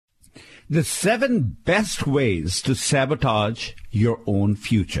The 7 best ways to sabotage your own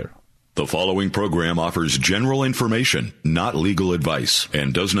future. The following program offers general information, not legal advice,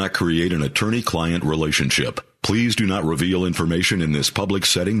 and does not create an attorney-client relationship. Please do not reveal information in this public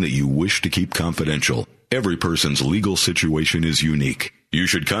setting that you wish to keep confidential. Every person's legal situation is unique. You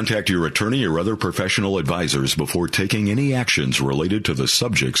should contact your attorney or other professional advisors before taking any actions related to the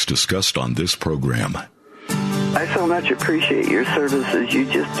subjects discussed on this program. I so much appreciate your services. You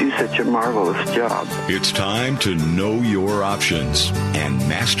just do such a marvelous job. It's time to know your options and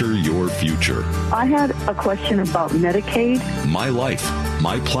master your future. I had a question about Medicaid. My life,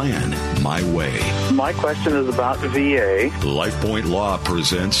 my plan, my way. My question is about VA. LifePoint Law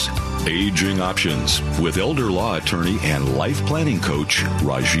presents Aging Options with elder law attorney and life planning coach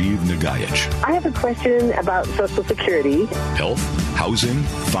Rajiv Nagaich. I have a question about Social Security. Health, housing,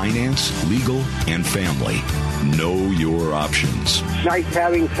 finance, legal, and family. Know your options. Nice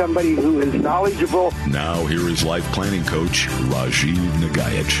having somebody who is knowledgeable. Now here is life planning coach Rajiv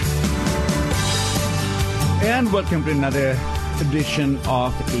Nagaich. And welcome to another edition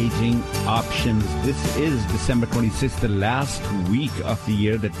of Aging Options. This is December 26th, the last week of the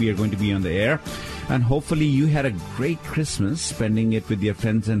year that we are going to be on the air. And hopefully you had a great Christmas, spending it with your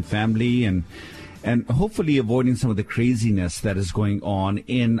friends and family, and hopefully avoiding some of the craziness that is going on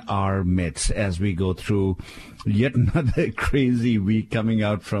in our midst as we go through yet another crazy week coming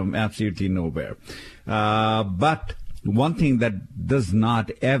out from absolutely nowhere. But one thing that does not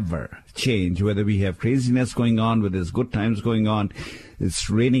ever change, whether we have craziness going on, whether there's good times going on,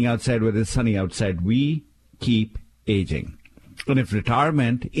 it's raining outside, whether it's sunny outside, we keep aging. And if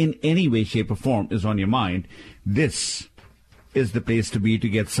retirement in any way, shape, or form is on your mind, this is the place to be to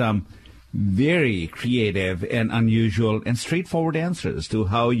get some very creative and unusual and straightforward answers to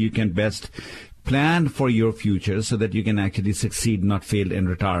how you can best plan for your future so that you can actually succeed, not fail in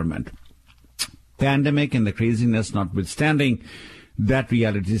retirement. Pandemic and the craziness notwithstanding, that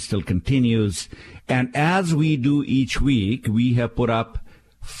reality still continues. And as we do each week, we have put up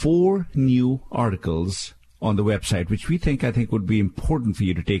 4 new articles on the website, which I think would be important for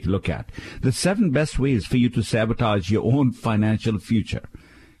you to take a look at. The 7 best ways for you to sabotage your own financial future.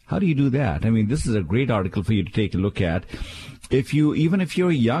 How do you do that? I mean, this is a great article for you to take a look at. Even if you're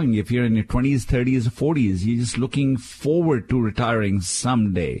young, if you're in your 20s, 30s, or 40s, you're just looking forward to retiring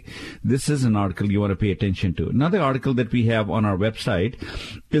someday, this is an article you want to pay attention to. Another article that we have on our website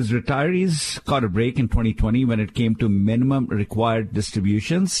is retirees caught a break in 2020 when it came to minimum required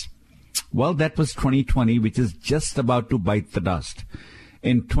distributions. Well, that was 2020, which is just about to bite the dust.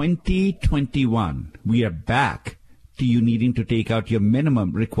 In 2021, we are back to you needing to take out your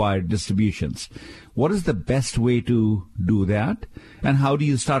minimum required distributions. What is the best way to do that? And how do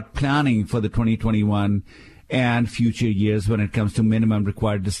you start planning for the 2021 and future years when it comes to minimum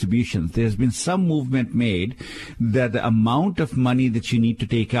required distributions? There's been some movement made that the amount of money that you need to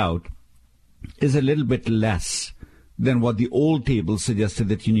take out is a little bit less than what the old table suggested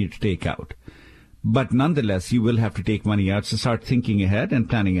that you need to take out. But nonetheless, you will have to take money out, so start thinking ahead and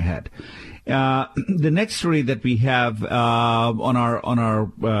planning ahead. The next story that we have on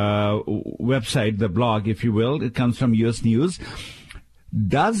our website, the blog, if you will, it comes from U.S. News.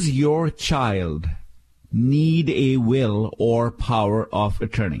 Does your child need a will or power of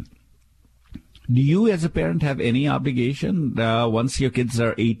attorney? Do you as a parent have any obligation once your kids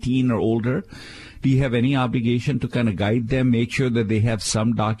are 18 or older? Do you have any obligation to kind of guide them, make sure that they have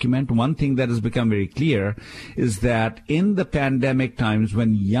some document? One thing that has become very clear is that in the pandemic times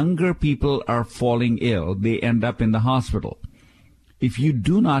when younger people are falling ill, they end up in the hospital. If you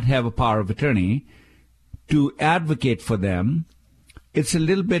do not have a power of attorney to advocate for them, it's a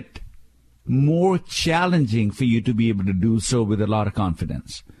little bit more challenging for you to be able to do so with a lot of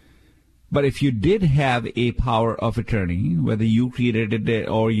confidence. But if you did have a power of attorney, whether you created it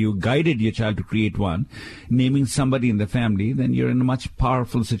or you guided your child to create one, naming somebody in the family, then you're in a much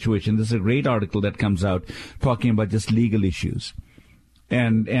powerful situation. This is a great article that comes out talking about just legal issues.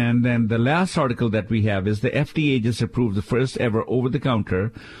 And then the last article that we have is the FDA just approved the first ever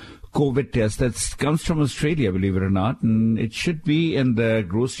over-the-counter COVID test that comes from Australia, believe it or not, and it should be in the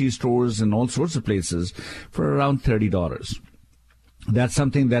grocery stores and all sorts of places for around $30. That's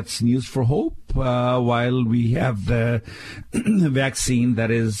something that's news for hope, while we have the vaccine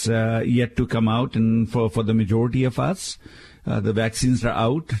that is yet to come out. And for the majority of us, the vaccines are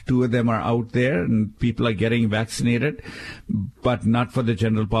out. 2 of them are out there, and people are getting vaccinated, but not for the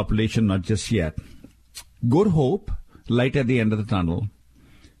general population, not just yet. Good hope, light at the end of the tunnel,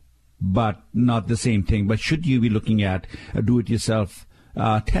 but not the same thing. But should you be looking at a do-it-yourself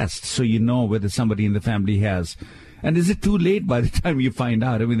test so you know whether somebody in the family has And is it too late by the time you find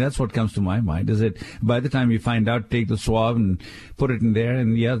out? I mean, that's what comes to my mind. Is it by the time you find out, take the swab and put it in there,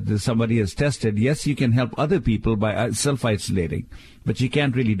 and somebody has tested. Yes, you can help other people by self-isolating, but you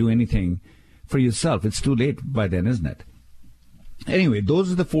can't really do anything for yourself. It's too late by then, isn't it? Anyway,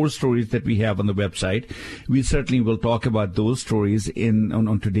 those are the 4 stories that we have on the website. We certainly will talk about those stories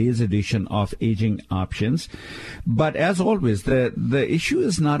on today's edition of Aging Options. But as always, the issue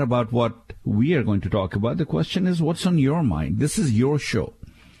is not about what we are going to talk about. The question is, what's on your mind? This is your show.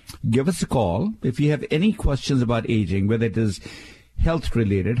 Give us a call if you have any questions about aging, whether it is health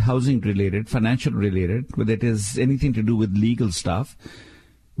related, housing related, financial related, whether it is anything to do with legal stuff.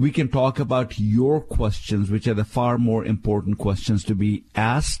 We can talk about your questions, which are the far more important questions to be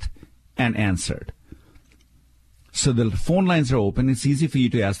asked and answered. So the phone lines are open. It's easy for you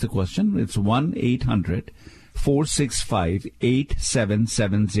to ask the question. It's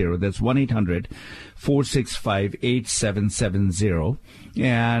 1-800-465-8770. That's 1-800-465-8770.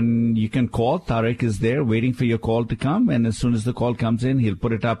 And you can call. Tariq is there waiting for your call to come. And as soon as the call comes in, he'll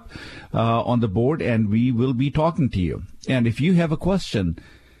put it up on the board, and we will be talking to you. And if you have a question,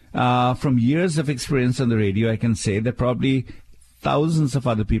 from years of experience on the radio, I can say that probably thousands of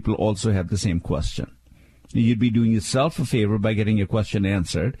other people also have the same question. You'd be doing yourself a favor by getting your question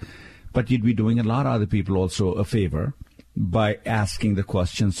answered, but you'd be doing a lot of other people also a favor by asking the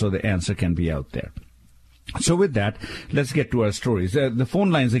question so the answer can be out there. So with that, let's get to our stories. The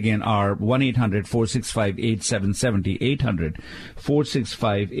phone lines again are 1-800-465-8770,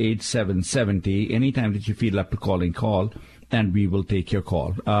 800-465-8770. Anytime that you feel up to calling, call, and we will take your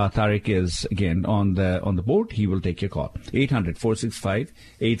call. Tariq is, again, on the board. He will take your call.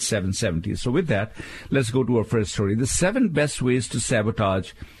 800-465-8770. So with that, let's go to our first story. The 7 best ways to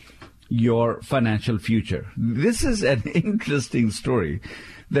sabotage your financial future. This is an interesting story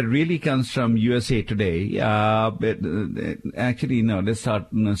that really comes from USA Today. Actually, no, let's start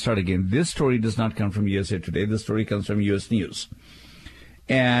again. This story does not come from USA Today. This story comes from US News.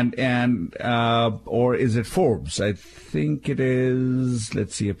 Or is it Forbes? I think it is.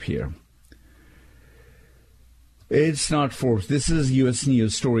 Let's see up here. It's not Forbes. This is U.S.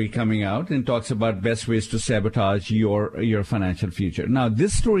 News story coming out and talks about best ways to sabotage your financial future. Now,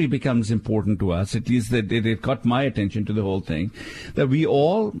 this story becomes important to us, at least that it caught my attention to the whole thing, that we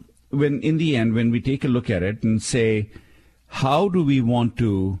all, when we take a look at it and say, how do we want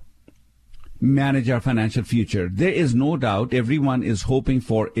to manage our financial future? There is no doubt everyone is hoping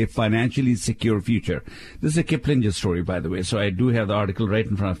for a financially secure future. This is a Kiplinger story, by the way. So I do have the article right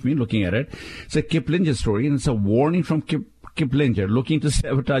in front of me looking at it. It's a Kiplinger story, and it's a warning from Kiplinger looking to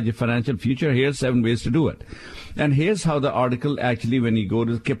sabotage your financial future. Here's 7 ways to do it. And here's how the article actually, when you go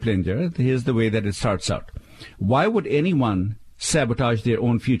to Kiplinger, here's the way that it starts out. Why would anyone sabotage their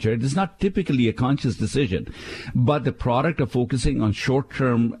own future? It is not typically a conscious decision, but the product of focusing on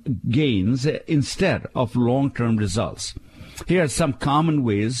short-term gains instead of long-term results. Here are some common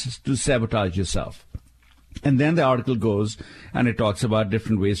ways to sabotage yourself. And then the article goes and it talks about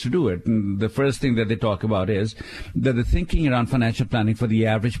different ways to do it. And the first thing that they talk about is that the thinking around financial planning for the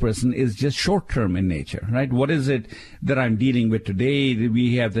average person is just short-term in nature, right? What is it that I'm dealing with today?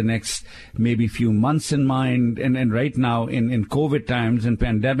 We have the next maybe few months in mind. And right now in COVID times and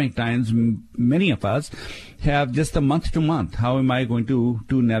pandemic times, many of us have just a month to month. How am I going to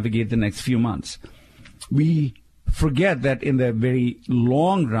navigate the next few months? We forget that in the very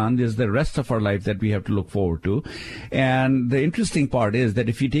long run, there's the rest of our life that we have to look forward to. And the interesting part is that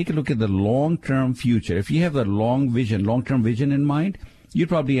if you take a look at the long-term future, if you have a long-term vision in mind, you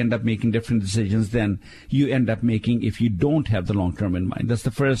probably end up making different decisions than you end up making if you don't have the long-term in mind. That's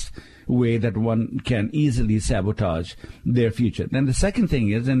the first way that one can easily sabotage their future. Then the second thing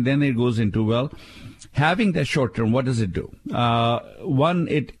is, and then it goes into, well, having that short-term, what does it do? One,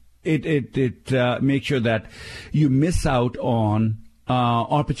 it makes sure that you miss out on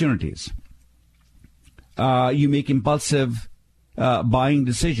opportunities. You make impulsive buying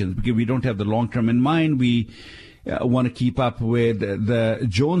decisions because we don't have the long term in mind. We want to keep up with the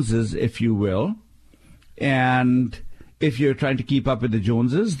Joneses, if you will. And if you're trying to keep up with the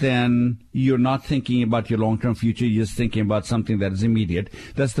Joneses, then you're not thinking about your long-term future. You're just thinking about something that is immediate.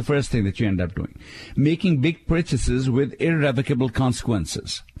 That's the first thing that you end up doing. Making big purchases with irrevocable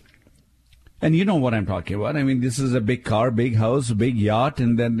consequences. And you know what I'm talking about. I mean, this is a big car, big house, big yacht.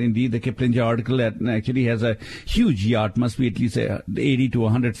 And then indeed the Kiplinger article actually has a huge yacht, must be at least 80 to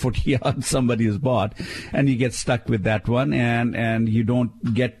 140 yachts somebody has bought. And you get stuck with that one and you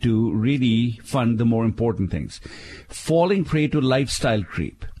don't get to really fund the more important things. Falling prey to lifestyle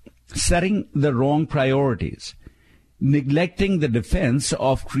creep. Setting the wrong priorities. neglecting the defense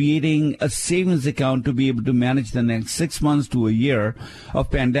of creating a savings account to be able to manage the next 6 months to a year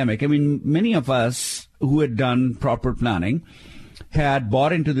of pandemic. I mean, many of us who had done proper planning had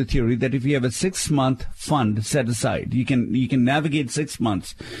bought into the theory that if you have a 6-month fund set aside, you can navigate 6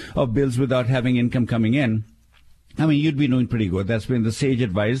 months of bills without having income coming in. I mean, you'd be doing pretty good. That's been the sage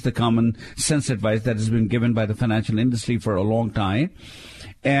advice, the common sense advice that has been given by the financial industry for a long time.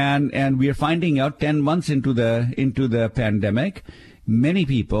 And we are finding out 10 months into the pandemic, many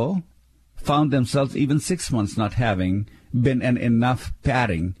people found themselves even 6 months not having been enough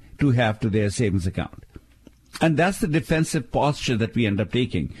padding to have to their savings account. And that's the defensive posture that we end up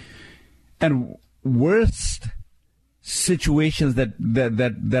taking. And worst situations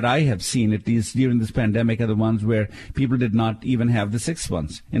that I have seen, at least during this pandemic, are the ones where people did not even have the 6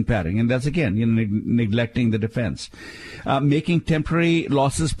 months in padding. And that's, again, neglecting the defense. Making temporary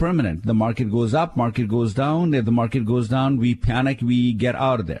losses permanent. The market goes up, market goes down. If the market goes down, we panic, we get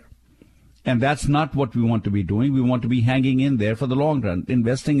out of there. And that's not what we want to be doing. We want to be hanging in there for the long run.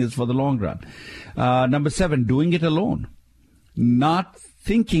 Investing is for the long run. Number 7, doing it alone. Not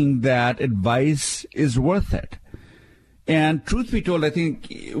thinking that advice is worth it. And truth be told, I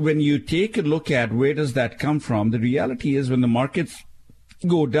think when you take a look at where does that come from, the reality is when the markets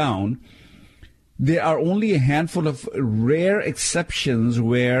go down, there are only a handful of rare exceptions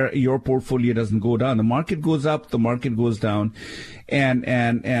where your portfolio doesn't go down. The market goes up, the market goes down, and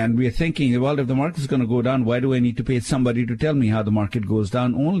we're thinking, well, if the market is going to go down, why do I need to pay somebody to tell me how the market goes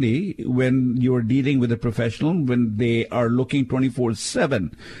down? Only when you're dealing with a professional, when they are looking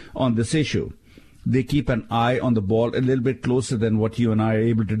 24/7 on this issue. They keep an eye on the ball a little bit closer than what you and I are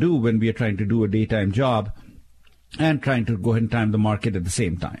able to do when we are trying to do a daytime job and trying to go ahead and time the market at the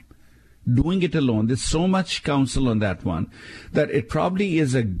same time. Doing it alone, there's so much counsel on that one that it probably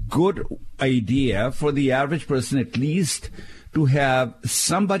is a good idea for the average person at least to have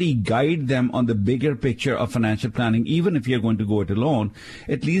somebody guide them on the bigger picture of financial planning. Even if you're going to go it alone,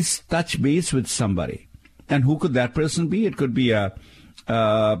 at least touch base with somebody. And who could that person be? It could be a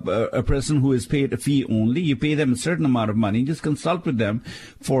person who is paid a fee only. You pay them a certain amount of money. Just consult with them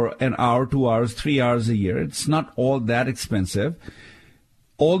for an hour, 2 hours, 3 hours a year. It's not all that expensive.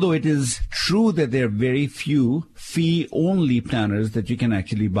 Although it is true that there are very few fee-only planners that you can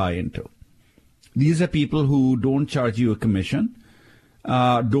actually buy into. These are people who don't charge you a commission,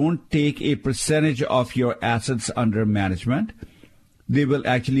 don't take a percentage of your assets under management. They will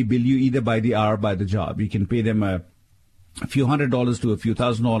actually bill you either by the hour or by the job. You can pay them a few $100s to a few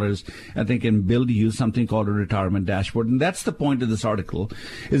 $1,000, and they can build you something called a retirement dashboard. And that's the point of this article,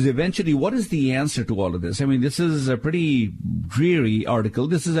 is eventually what is the answer to all of this? I mean, this is a pretty dreary article.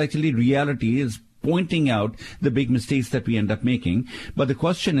 This is actually reality, is pointing out the big mistakes that we end up making. But the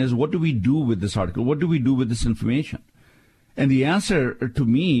question is, what do we do with this article? What do we do with this information? And the answer to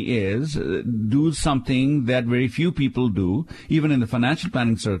me is do something that very few people do, even in the financial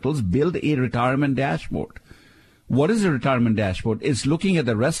planning circles, build a retirement dashboard. What is a retirement dashboard? It's looking at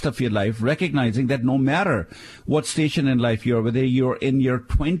the rest of your life, recognizing that no matter what station in life you're, whether you're in your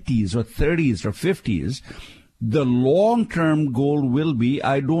 20s or 30s or 50s, the long-term goal will be,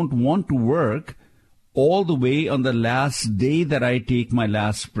 I don't want to work all the way on the last day that I take my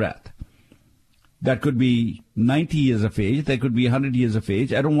last breath. That could be 90 years of age. That could be 100 years of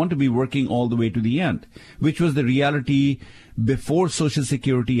age. I don't want to be working all the way to the end, which was the reality before Social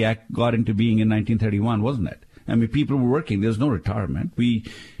Security Act got into being in 1931, wasn't it? I mean, people were working. There's no retirement. We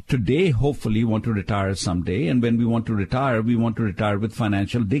today hopefully want to retire someday. And when we want to retire with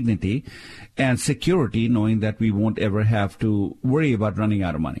financial dignity and security, knowing that we won't ever have to worry about running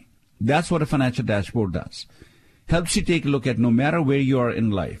out of money. That's what a financial dashboard does. Helps you take a look at no matter where you are in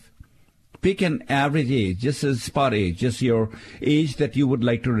life. Pick an average age, just a spot age, just your age that you would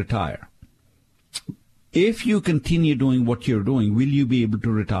like to retire. If you continue doing what you're doing, will you be able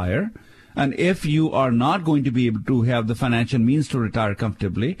to retire? And if you are not going to be able to have the financial means to retire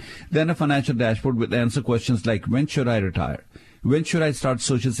comfortably, then a financial dashboard will answer questions like, when should I retire? When should I start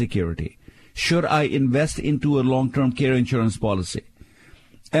Social Security? Should I invest into a long-term care insurance policy?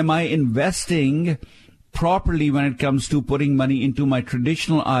 Am I investing properly when it comes to putting money into my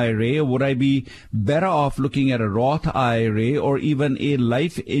traditional IRA, or would I be better off looking at a Roth IRA or even a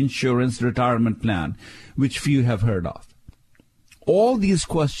life insurance retirement plan, which few have heard of? All these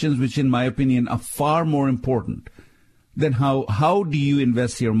questions, which in my opinion are far more important than how do you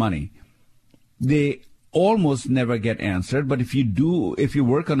invest your money, they almost never get answered. But if you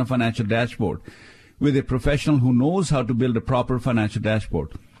work on a financial dashboard with a professional who knows how to build a proper financial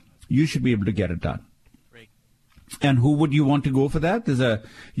dashboard, you should be able to get it done. Great. And who would you want to go for that? There's a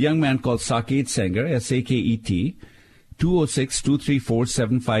young man called Saket Sengar, S-A-K-E-T.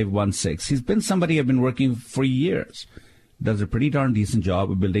 206-234-7516. He's been somebody I've been working for years. Does a pretty darn decent job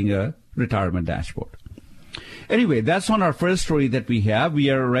of building a retirement dashboard. Anyway, that's on our first story that we have.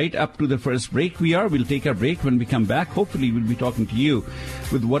 We are right up to the first break. We'll take a break. When we come back, hopefully we'll be talking to you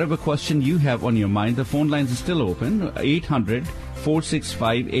with whatever question you have on your mind. The phone lines are still open.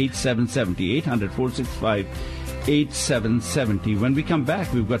 800-465-8770. 800-465-8770. When we come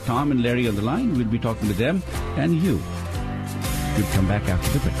back, we've got Tom and Larry on the line. We'll be talking to them and you. We'll come back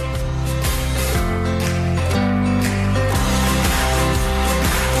after the break.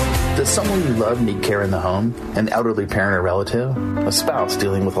 Does someone you love need care in the home? An elderly parent or relative? A spouse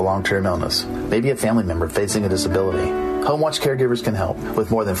dealing with a long-term illness? Maybe a family member facing a disability? HomeWatch Caregivers can help.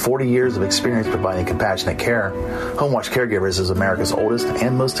 With more than 40 years of experience providing compassionate care, HomeWatch Caregivers is America's oldest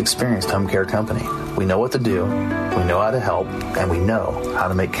and most experienced home care company. We know what to do, we know how to help, and we know how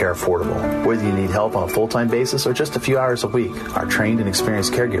to make care affordable. Whether you need help on a full-time basis or just a few hours a week, our trained and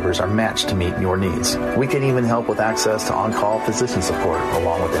experienced caregivers are matched to meet your needs. We can even help with access to on-call physician support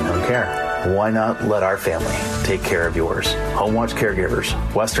along with in-home care. Why not let our family take care of yours? HomeWatch Caregivers,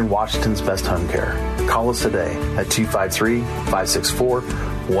 Western Washington's best home care. Call us today at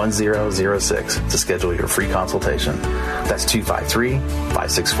 253-564-1006 to schedule your free consultation. That's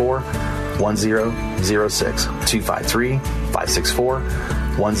 253-564-1006.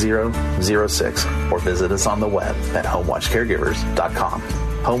 253-564-1006. Or visit us on the web at homewatchcaregivers.com.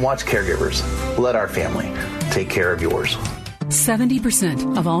 HomeWatch Caregivers. Let our family take care of yours.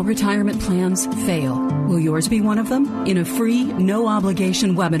 70% of all retirement plans fail. Will yours be one of them? In a free,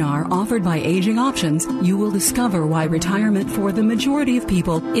 no-obligation webinar offered by Aging Options, you will discover why retirement for the majority of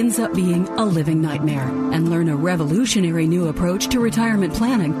people ends up being a living nightmare and learn a revolutionary new approach to retirement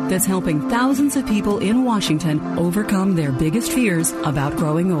planning that's helping thousands of people in Washington overcome their biggest fears about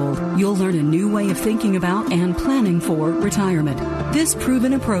growing old. You'll learn a new way of thinking about and planning for retirement. This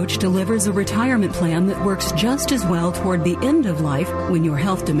proven approach delivers a retirement plan that works just as well toward the end of life when your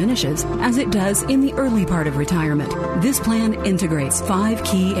health diminishes as it does in the early part of retirement. This plan integrates 5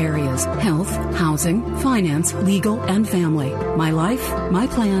 key areas: health, housing, finance, legal, and family. My life, my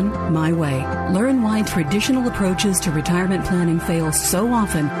plan, my way. Learn why traditional approaches to retirement planning fail so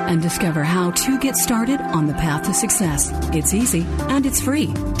often and discover how to get started on the path to success. It's easy and it's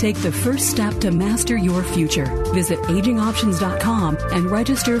free. Take the first step to master your future. Visit agingoptions.com and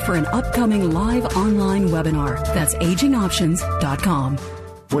register for an upcoming live online webinar. That's agingoptions.com.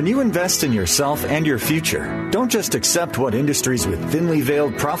 When you invest in yourself and your future, don't just accept what industries with thinly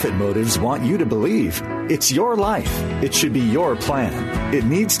veiled profit motives want you to believe. It's your life. It should be your plan. It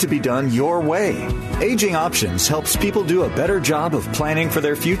needs to be done your way. Aging Options helps people do a better job of planning for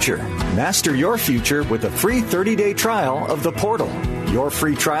their future. Master your future with a free 30-day trial of the portal. Your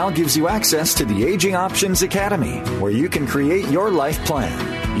free trial gives you access to the Aging Options Academy, where you can create your life plan.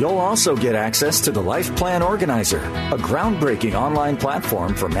 You'll also get access to the Life Plan Organizer, a groundbreaking online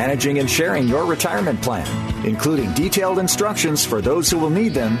platform for managing and sharing your retirement plan, including detailed instructions for those who will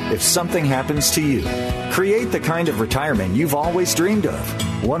need them if something happens to you. Create the kind of retirement you've always dreamed of,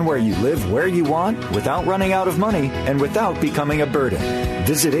 one where you live where you want without running out of money and without becoming a burden.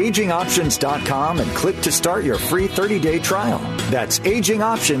 Visit agingoptions.com and click to start your free 30-day trial. That's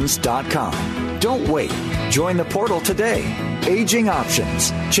agingoptions.com. Don't wait. Join the portal today. Aging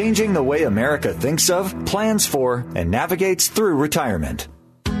Options, changing the way America thinks of, plans for, and navigates through retirement.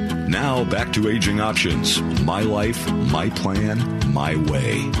 Now back to Aging Options. My life, my plan, my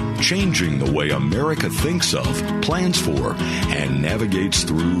way. Changing the way America thinks of, plans for, and navigates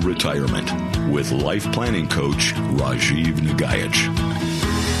through retirement. With life planning coach Rajiv Nagaich.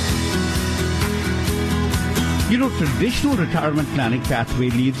 You know, traditional retirement planning pathway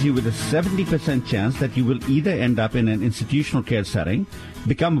leaves you with a 70% chance that you will either end up in an institutional care setting,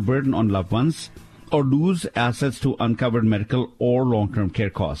 become a burden on loved ones, or lose assets to uncovered medical or long-term care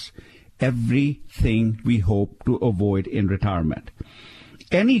costs. Everything we hope to avoid in retirement.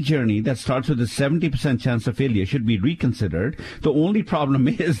 Any journey that starts with a 70% chance of failure should be reconsidered. The only problem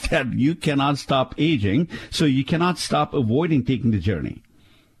is that you cannot stop aging, so you cannot stop avoiding taking the journey.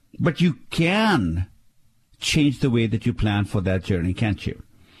 But you can change the way that you plan for that journey, can't you?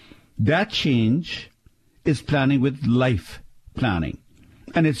 That change is planning with life planning.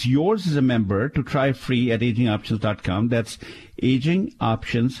 And it's yours as a member to try free at agingoptions.com. That's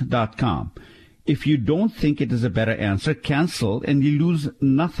agingoptions.com. If you don't think it is a better answer, cancel and you lose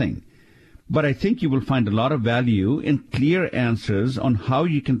nothing. But I think you will find a lot of value in clear answers on how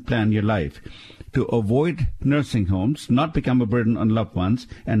you can plan your life to avoid nursing homes, not become a burden on loved ones,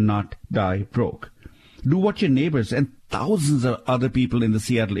 and not die broke. Do what your neighbors and thousands of other people in the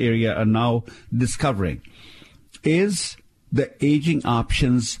Seattle area are now discovering. is the Aging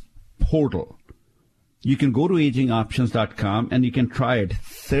Options portal. You can go to agingoptions.com and you can try it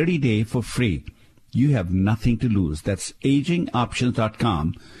 30-day for free. You have nothing to lose. That's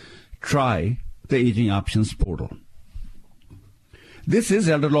agingoptions.com. Try the Aging Options portal. This is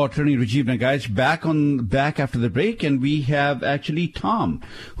elder law attorney Rajiv Nagaich back after the break, and we have actually Tom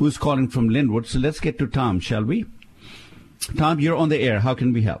who's calling from Linwood. So let's get to Tom, shall we? Tom, you're on the air. How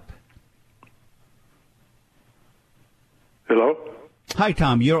can we help? Hello? Hi,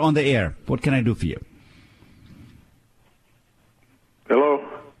 Tom. You're on the air. What can I do for you? Hello?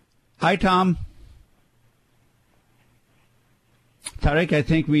 Hi, Tom. Tarek, I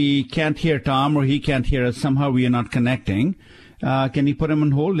think we can't hear Tom, or he can't hear us. Somehow we are not connecting. Can you put him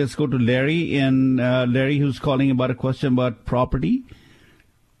on hold? Let's go to Larry, and Larry, who's calling about a question about property.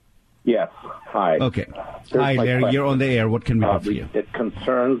 Yes. Hi. Okay. Hi, Larry. Question. You're on the air. What can we do for you? It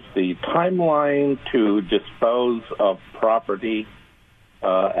concerns the timeline to dispose of property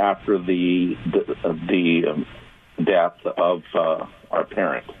after the death of our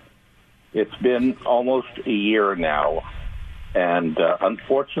parent. It's been almost a year now, and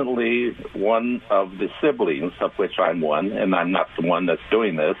unfortunately, one of the siblings, of which I'm one, and I'm not the one that's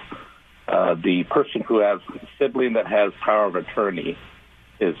doing this, the person who has sibling that has power of attorney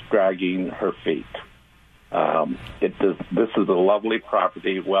is dragging her feet. This is a lovely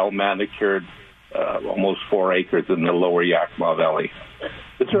property, well manicured, almost 4 acres in the lower Yakima Valley.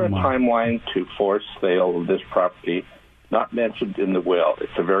 Is there a timeline to force sale of this property? Not mentioned in the will.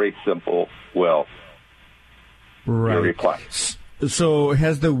 It's a very simple will. Right. Your reply. So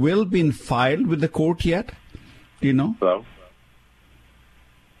has the will been filed with the court yet? Do you know? Hello?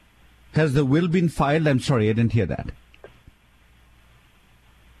 Has the will been filed? I'm sorry, I didn't hear that.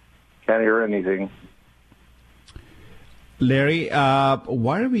 Can't hear anything. Larry,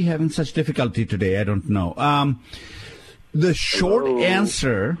 why are we having such difficulty today? I don't know. The short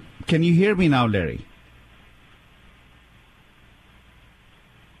answer, can you hear me now, Larry?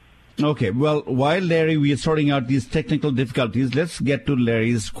 Okay, well, while, Larry, we are sorting out these technical difficulties, let's get to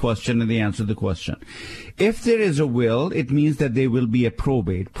Larry's question and the answer to the question. If there is a will, it means that there will be a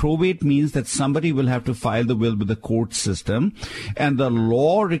probate. Probate means that somebody will have to file the will with the court system, and the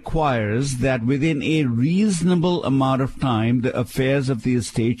law requires that within a reasonable amount of time, the affairs of the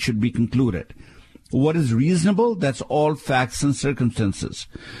estate should be concluded. What is reasonable? That's all facts and circumstances.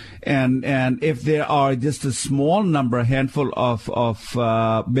 And if there are just a small number, a handful of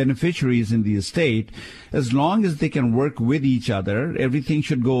beneficiaries in the estate, as long as they can work with each other, everything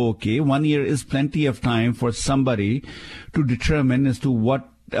should go okay. 1 year is plenty of time for somebody to determine as to what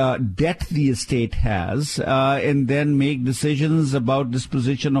debt the estate has, and then make decisions about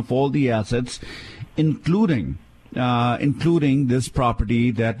disposition of all the assets, including this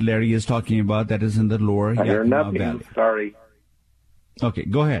property that Larry is talking about that is in the lower Yakima Valley. Sorry. Okay,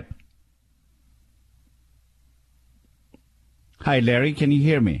 go ahead. Hi, Larry. Can you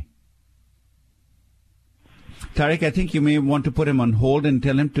hear me? Tarek, I think you may want to put him on hold and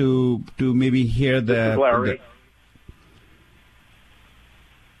tell him to maybe hear the... This is Larry.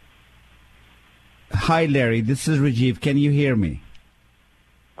 Hi, Larry. This is Rajiv. Can you hear me?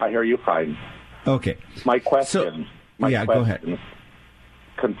 I hear you fine. Okay. My question go ahead.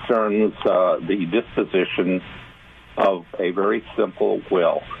 Concerns the disposition of a very simple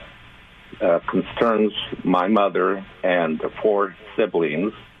will. Concerns my mother and 4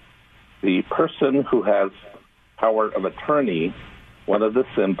 siblings. The person who has power of attorney, one of the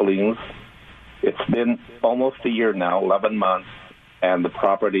siblings, it's been almost a year now, 11 months, and the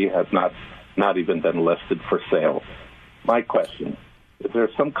property has not even been listed for sale. My question, is there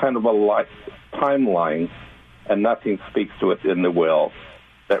some kind of a timeline, and nothing speaks to it in the will,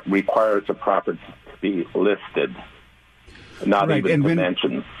 that requires the property to be listed, not even to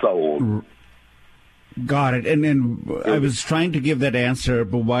mention sold? Got it. And I was trying to give that answer,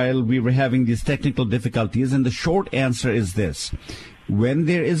 but while we were having these technical difficulties, and the short answer is this. When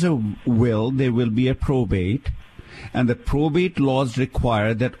there is a will, there will be a probate, and the probate laws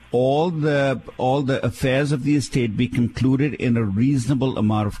require that all the affairs of the estate be concluded in a reasonable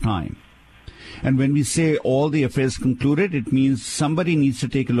amount of time. And when we say all the affairs concluded, it means somebody needs to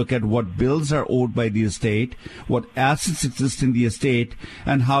take a look at what bills are owed by the estate, what assets exist in the estate,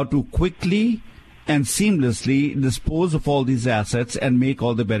 and how to quickly and seamlessly dispose of all these assets and make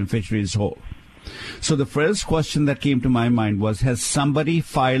all the beneficiaries whole. So the first question that came to my mind was, has somebody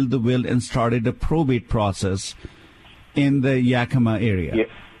filed the will and started a probate process in the Yakima area?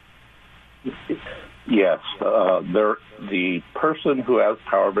 Yes. The person who has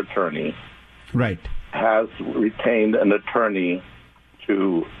power of attorney has retained an attorney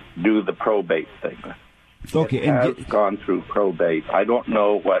to do the probate thing. Okay, it has gone through probate. I don't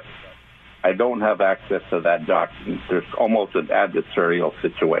know what. I don't have access to that document. There's almost an adversarial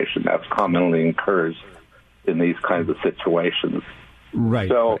situation that commonly occurs in these kinds of situations. Right.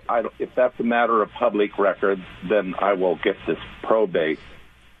 So if that's a matter of public record, then I will get this probate.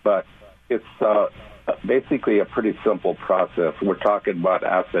 But it's basically a pretty simple process. We're talking about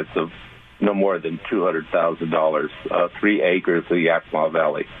assets of no more than $200,000, 3 acres of Yakima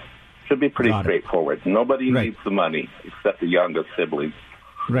Valley. Should be pretty straightforward. Nobody needs the money except the youngest sibling.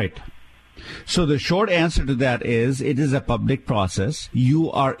 Right. So the short answer to that is it is a public process.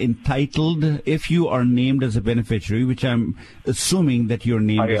 You are entitled, if you are named as a beneficiary, which I'm assuming that you're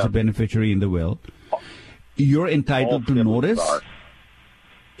named as a beneficiary in the will, you're entitled to notice.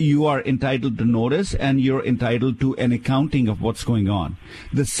 You are entitled to notice, and you're entitled to an accounting of what's going on.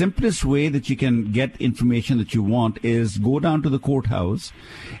 The simplest way that you can get information that you want is go down to the courthouse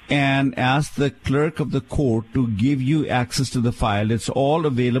and ask the clerk of the court to give you access to the file. It's all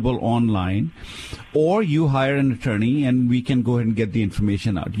available online. Or you hire an attorney, and we can go ahead and get the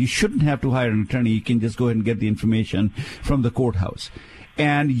information out. You shouldn't have to hire an attorney. You can just go ahead and get the information from the courthouse.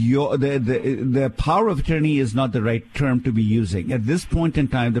 And the power of attorney is not the right term to be using. At this point in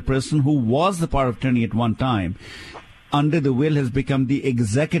time, the person who was the power of attorney at one time under the will has become the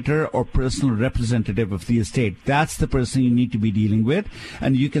executor or personal representative of the estate. That's the person you need to be dealing with.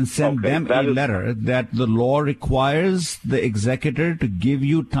 And you can send them a letter that the law requires the executor to give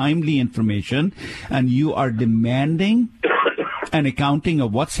you timely information, and you are demanding an accounting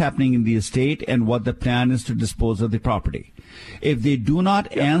of what's happening in the estate and what the plan is to dispose of the property. If they do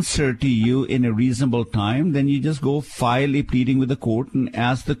not answer to you in a reasonable time, then you just go file a pleading with the court and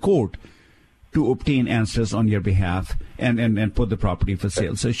ask the court to obtain answers on your behalf and put the property for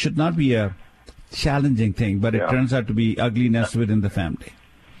sale. So it should not be a challenging thing, but it turns out to be ugliness within the family.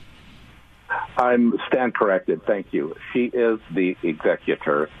 I'm stand corrected. Thank you. She is the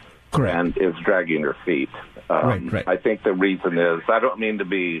executor. Correct. And is dragging her feet. Right. I think the reason is, I don't mean to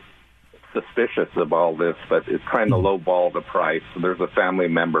be suspicious of all this, but it's trying to lowball the price. So there's a family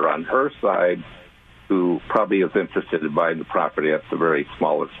member on her side who probably is interested in buying the property at the very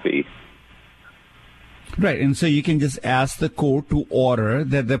smallest fee. Right, and so you can just ask the court to order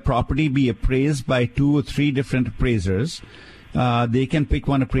that the property be appraised by 2 or 3 different appraisers. They can pick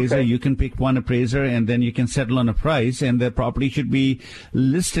one appraiser, you can pick one appraiser, and then you can settle on a price, and the property should be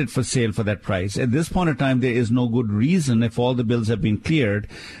listed for sale for that price. At this point in time, there is no good reason, if all the bills have been cleared,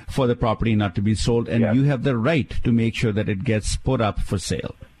 for the property not to be sold, and you have the right to make sure that it gets put up for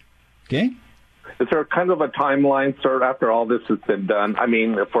sale. Okay? Is there kind of a timeline, sir, after all this has been done? I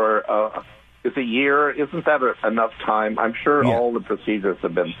mean, for is a year, isn't that enough time? I'm sure all the procedures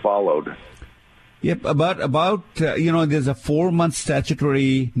have been followed. Yep, about there's a 4-month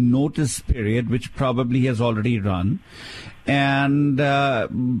statutory notice period, which probably has already run. And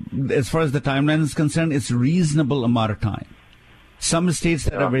as far as the timeline is concerned, it's a reasonable amount of time. Some states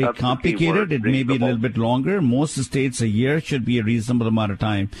that are very complicated, it may be a little bit longer. Most states, a year should be a reasonable amount of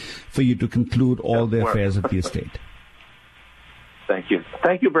time for you to conclude all the affairs of the estate. Thank you.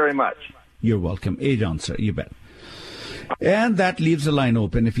 Thank you very much. You're welcome. John, sir, you bet. And that leaves the line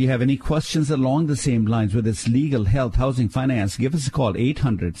open. If you have any questions along the same lines, whether it's legal, health, housing, finance, give us a call,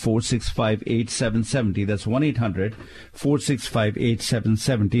 800-465-8770. That's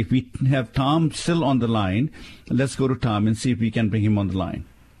 1-800-465-8770. If we have Tom still on the line, let's go to Tom and see if we can bring him on the line.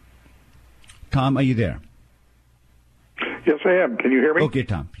 Tom, are you there? Yes, I am. Can you hear me? Okay,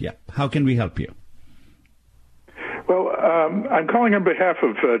 Tom. Yeah. How can we help you? Well, I'm calling on behalf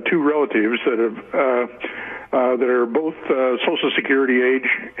of 2 relatives that are both Social Security age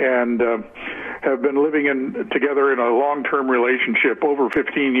and have been living together in a long-term relationship over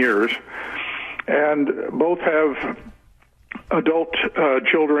 15 years, and both have adult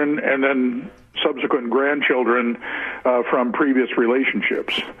children and then subsequent grandchildren from previous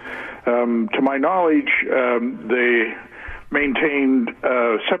relationships. To my knowledge, they maintained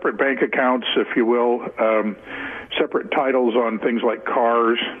separate bank accounts, if you will, separate titles on things like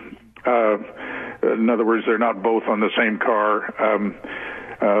cars. In other words, they're not both on the same car.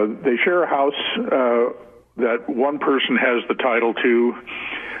 They share a house that one person has the title to.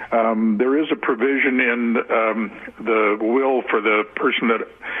 There is a provision in the will for the person that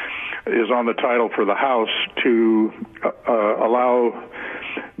is on the title for the house to allow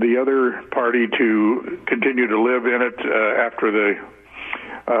the other party to continue to live in it after the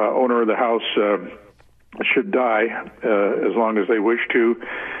owner of the house should die, as long as they wish to,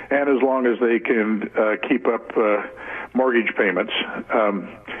 and as long as they can keep up mortgage payments.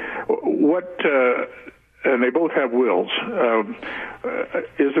 What and they both have wills.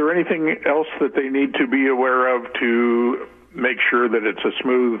 Is there anything else that they need to be aware of to make sure that it's a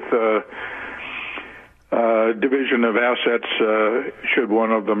smooth division of assets should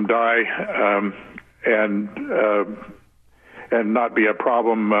one of them die, and not be a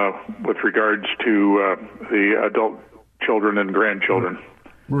problem with regards to the adult children and grandchildren?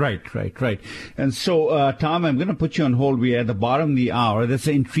 Right. And so, Tom, I'm going to put you on hold. We're at the bottom of the hour. That's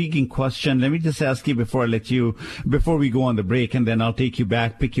an intriguing question. Let me just ask you before we go on the break, and then I'll pick you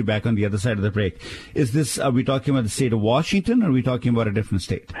back on the other side of the break. Are we talking about the state of Washington, or are we talking about a different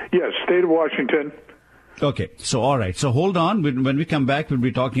state? Yes, state of Washington. Okay, so all right. So hold on. When we come back, we'll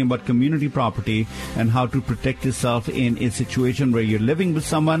be talking about community property and how to protect yourself in a situation where you're living with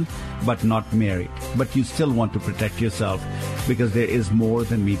someone but not married. But you still want to protect yourself because there is more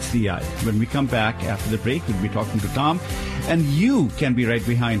than meets the eye. When we come back after the break, we'll be talking to Tom. And you can be right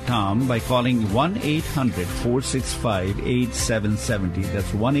behind Tom by calling 1-800-465-8770.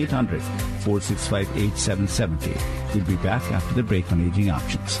 That's 1-800-465-8770. We'll be back after the break on Aging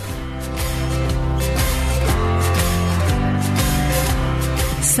Options.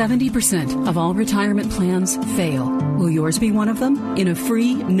 70% of all retirement plans fail. Will yours be one of them? In a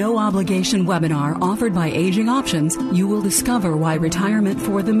free, no-obligation webinar offered by Aging Options, you will discover why retirement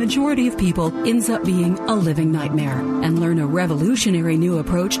for the majority of people ends up being a living nightmare and learn a revolutionary new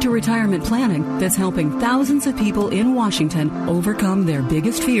approach to retirement planning that's helping thousands of people in Washington overcome their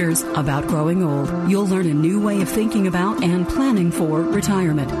biggest fears about growing old. You'll learn a new way of thinking about and planning for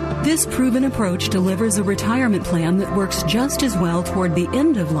retirement. This proven approach delivers a retirement plan that works just as well toward the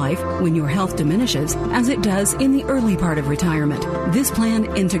end of life when your health diminishes as it does in the early part of retirement. This plan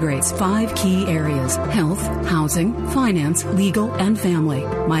integrates 5 key areas: health, housing, finance, legal, and family.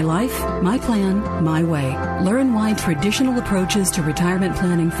 My life, my plan, my way. Learn why traditional approaches to retirement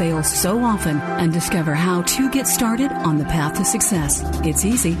planning fail so often and discover how to get started on the path to success. It's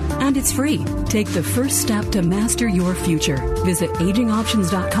easy and it's free. Take the first step to master your future. Visit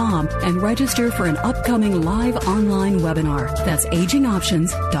agingoptions.com and register for an upcoming live online webinar. That's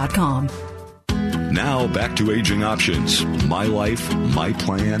agingoptions.com. Now back to Aging Options. My life, my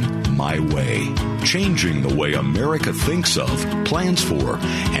plan, my way. Changing the way America thinks of, plans for,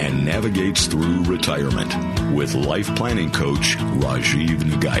 and navigates through retirement. With life planning coach Rajiv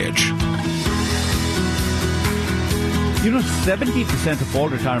Nagaich. 70% of all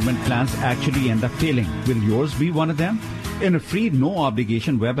retirement plans actually end up failing. Will yours be one of them? In a free,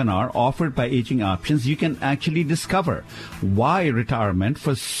 no-obligation webinar offered by Aging Options, you can actually discover why retirement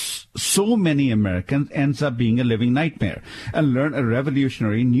for so many Americans ends up being a living nightmare and learn a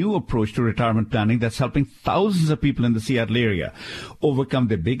revolutionary new approach to retirement planning that's helping thousands of people in the Seattle area overcome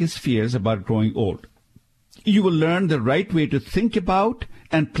their biggest fears about growing old. You will learn the right way to think about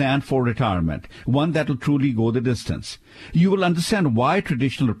and plan for retirement, one that will truly go the distance. You will understand why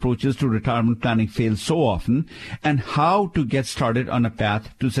traditional approaches to retirement planning fail so often and how to get started on a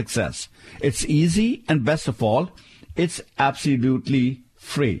path to success. It's easy, and best of all, it's absolutely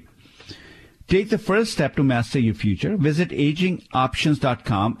free. Take the first step to master your future. Visit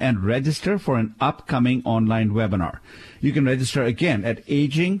agingoptions.com and register for an upcoming online webinar. You can register again at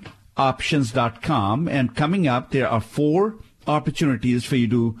agingoptions.com, and coming up, there are 4 opportunities for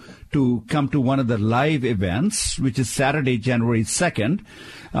you to come to one of the live events, which is Saturday, January 2nd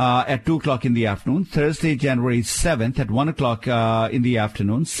at 2 o'clock in the afternoon, Thursday, January 7th at 1 o'clock in the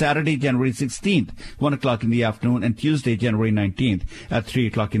afternoon, Saturday, January 16th, 1 o'clock in the afternoon, and Tuesday, January 19th at 3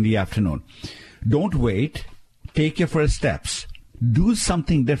 o'clock in the afternoon. Don't wait. Take your first steps. Do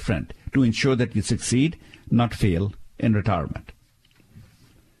something different to ensure that you succeed, not fail in retirement.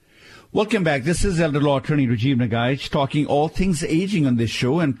 Welcome back. This is elder law attorney Rajiv Nagaich talking all things aging on this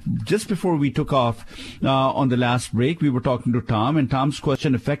show. And just before we took off on the last break, we were talking to Tom, and Tom's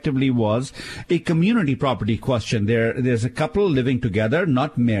question effectively was a community property question. There's a couple living together,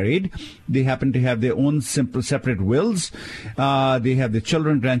 not married. They happen to have their own simple separate wills. They have their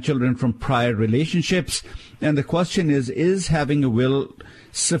children, grandchildren from prior relationships. And the question is having a will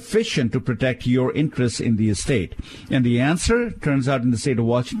sufficient to protect your interests in the estate? And the answer, turns out, in the state of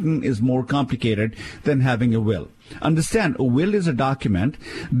Washington is more complicated than having a will. Understand, a will is a document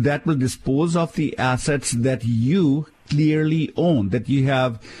that will dispose of the assets that you clearly own, that you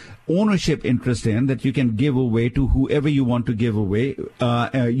have ownership interest in, that you can give away to whoever you want to give away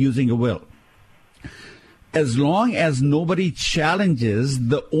using a will. As long as nobody challenges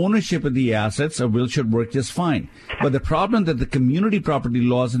the ownership of the assets, a will should work just fine. But the problem that the community property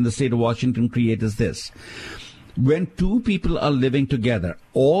laws in the state of Washington create is this. When 2 people are living together,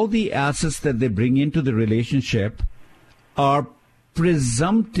 all the assets that they bring into the relationship are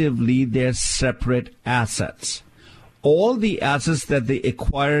presumptively they're separate assets. All the assets that they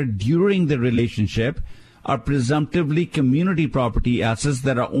acquire during the relationship are presumptively community property assets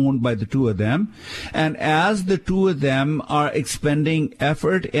that are owned by the two of them. And as the two of them are expending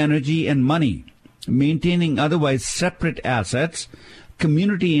effort, energy, and money, maintaining otherwise separate assets,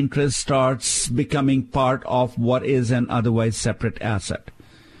 community interest starts becoming part of what is an otherwise separate asset.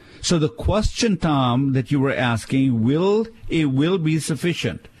 So the question, Tom, that you were asking, will be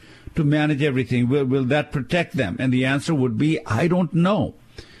sufficient to manage everything? Will that protect them? And the answer would be, I don't know.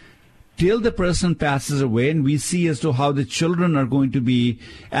 Till the person passes away and we see as to how the children are going to be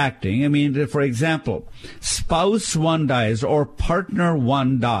acting. I mean, for example, spouse one dies or partner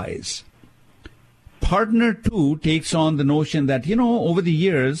one dies. Partner two takes on the notion that, over the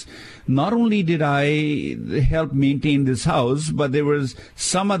years, not only did I help maintain this house, but there was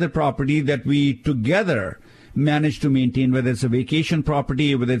some other property that we together managed to maintain, whether it's a vacation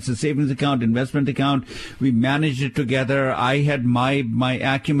property, whether it's a savings account, investment account. We managed it together. I had my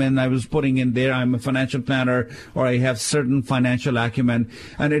acumen I was putting in there. I'm a financial planner, or I have certain financial acumen.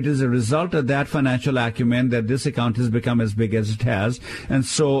 And it is a result of that financial acumen that this account has become as big as it has. And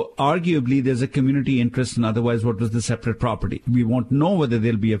so arguably there's a community interest in otherwise what was the separate property. We won't know whether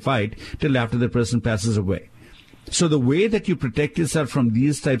there'll be a fight till after the person passes away. So the way that you protect yourself from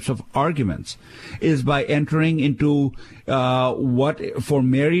these types of arguments is by entering into what for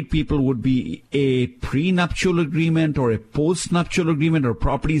married people would be a prenuptial agreement or a postnuptial agreement or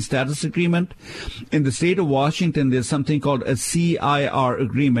property status agreement. In the state of Washington, there's something called a CIR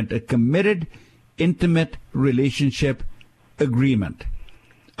agreement, a committed intimate relationship agreement.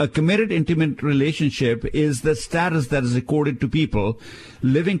 A committed intimate relationship is the status that is accorded to people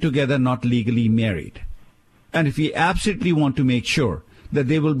living together, not legally married. And if you absolutely want to make sure that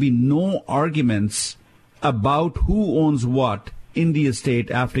there will be no arguments about who owns what in the estate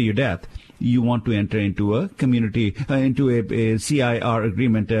after your death, you want to enter into a community, into a CIR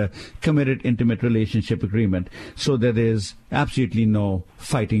agreement, a committed intimate relationship agreement, so that there's absolutely no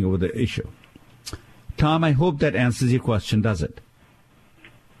fighting over the issue. Tom, I hope that answers your question, does it?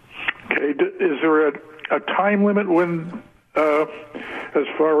 Okay. Is there a time limit when, as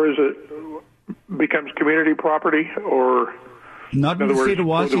far as it becomes community property, or not in the state of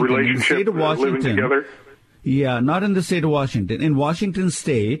Washington? The relationship, in the state of Washington, living together? Yeah, not in the state of Washington. In Washington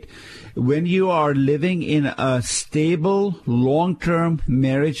state, when you are living in a stable, long-term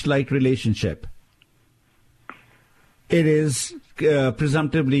marriage-like relationship, it is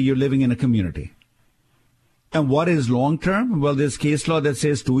presumptively you're living in a community. And what is long-term? Well, there's case law that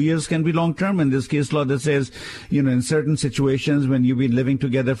says 2 years can be long-term, and there's case law that says, in certain situations when you've been living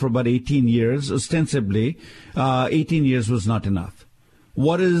together for about 18 years, ostensibly, 18 years was not enough.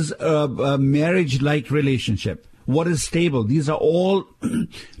 What is a marriage-like relationship? What is stable? These are all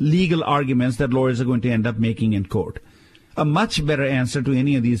legal arguments that lawyers are going to end up making in court. A much better answer to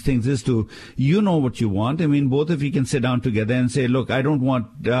any of these things is to, know what you want. I mean, both of you can sit down together and say, look, I don't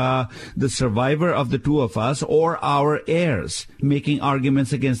want the survivor of the two of us or our heirs making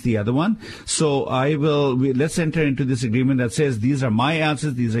arguments against the other one. So let's enter into this agreement that says these are my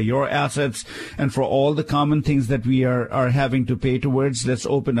assets, these are your assets, and for all the common things that we are having to pay towards, let's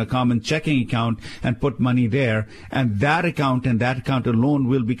open a common checking account and put money there. And that account alone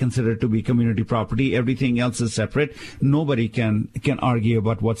will be considered to be community property. Everything else is separate. Nobody can argue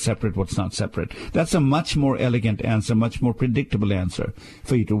about what's separate, what's not separate. That's a much more elegant answer, much more predictable answer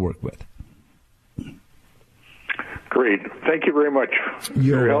for you to work with. Great. Thank you very much for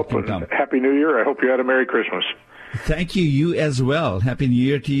your help. And Happy New Year. I hope you had a Merry Christmas. Thank you. You as well. Happy New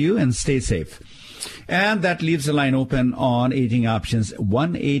Year to you, and stay safe. And that leaves the line open on Aging Options,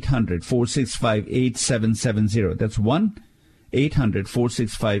 1-800-465-8770. That's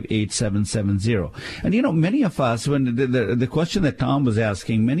 1-800-465-8770. And, many of us, when the question that Tom was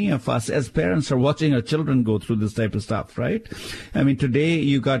asking, many of us as parents are watching our children go through this type of stuff, right? I mean, today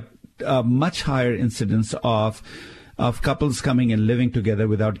you got a much higher incidence of couples coming and living together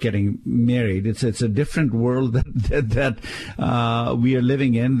without getting married. It's a different world that we are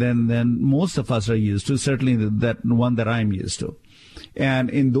living in than most of us are used to, certainly that one that I'm used to. And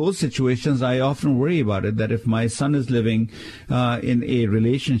in those situations, I often worry about it, that if my son is living in a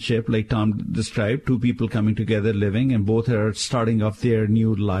relationship like Tom described, two people coming together living, and both are starting off their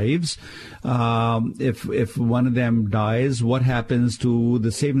new lives, if one of them dies, what happens to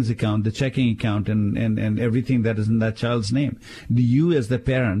the savings account, the checking account, and everything that is in that child's name? Do you, as the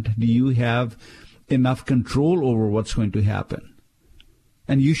parent, have enough control over what's going to happen?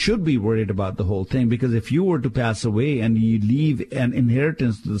 And you should be worried about the whole thing, because if you were to pass away and you leave an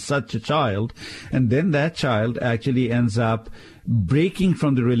inheritance to such a child, and then that child actually ends up breaking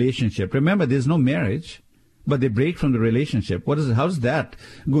from the relationship. Remember, there's no marriage, but they break from the relationship. How's that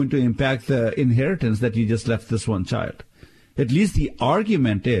going to impact the inheritance that you just left this one child? At least the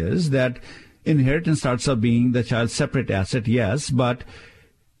argument is that inheritance starts out being the child's separate asset, yes, but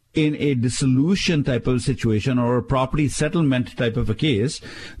in a dissolution type of situation or a property settlement type of a case,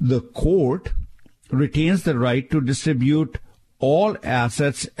 the court retains the right to distribute all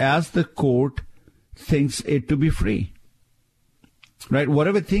assets as the court thinks it to be free. Right?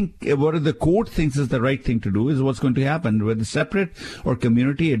 Whatever the court thinks is the right thing to do is what's going to happen. Whether separate or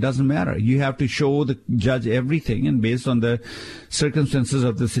community, it doesn't matter. You have to show the judge everything, and based on the circumstances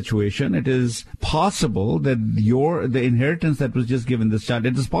of the situation, it is possible that the inheritance that was just given this child,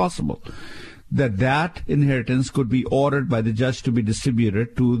 it is possible that inheritance could be ordered by the judge to be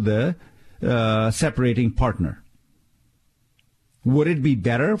distributed to the separating partner. Would it be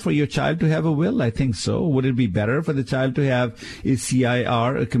better for your child to have a will? I think so. Would it be better for the child to have a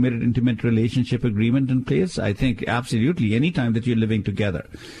CIR, a committed intimate relationship agreement in place? I think absolutely. Anytime that you're living together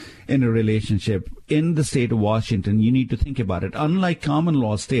in a relationship in the state of Washington, you need to think about it. Unlike common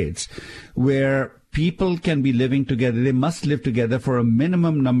law states where people can be living together, they must live together for a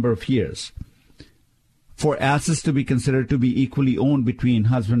minimum number of years for assets to be considered to be equally owned between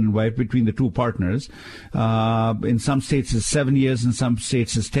husband and wife, between the two partners. In some states it's 7 years, in some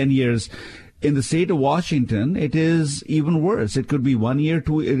states it's 10 years. In the state of Washington, it is even worse. It could be 1 year,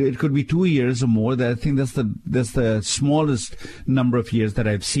 it could be 2 years or more. I think that's the smallest number of years that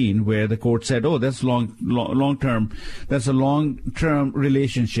I've seen where the court said, oh, that's long term. That's a long-term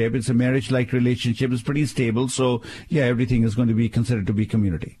relationship. It's a marriage-like relationship. It's pretty stable. So, yeah, everything is going to be considered to be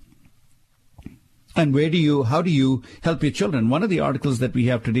community. And how do you help your children? One of the articles that we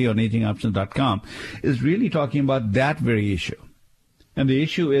have today on agingoptions.com is really talking about that very issue. And the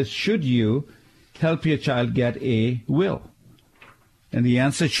issue is, should you help your child get a will? And the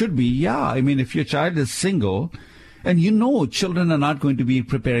answer should be, yeah. I mean, if your child is single, and you know children are not going to be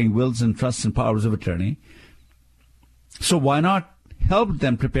preparing wills and trusts and powers of attorney, so why not help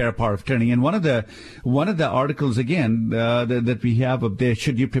them prepare a power of attorney? And one of the articles again that we have up there,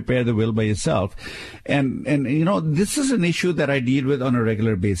 should you prepare the will by yourself? And you know, this is an issue that I deal with on a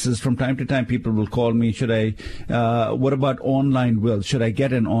regular basis. From time to time, people will call me. What about online will? Should I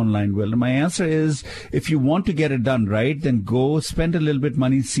get an online will? And my answer is, if you want to get it done right, then go spend a little bit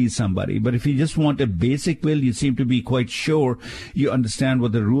money, see somebody. But if you just want a basic will, you seem to be quite sure you understand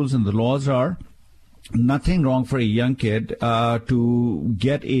what the rules and the laws are. Nothing wrong for a young kid to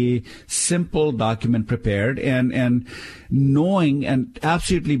get a simple document prepared and knowing and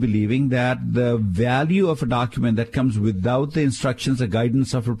absolutely believing that the value of a document that comes without the instructions or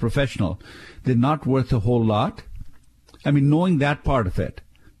guidance of a professional, they're not worth a whole lot. I mean, knowing that part of it,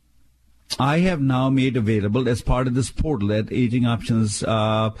 I have now made available as part of this portal at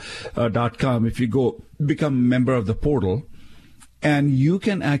agingoptions.com. If you go become a member of the portal, and you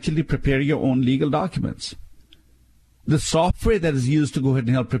can actually prepare your own legal documents. The software that is used to go ahead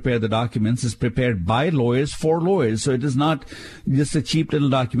and help prepare the documents is prepared by lawyers for lawyers. So it is not just a cheap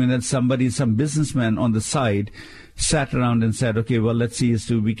little document that some businessman on the side sat around and said, okay, well, let's see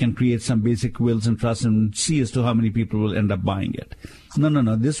we can create some basic wills and trusts and see as to how many people will end up buying it.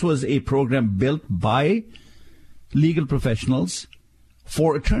 No. This was a program built by legal professionals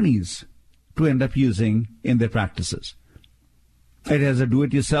for attorneys to end up using in their practices. It has a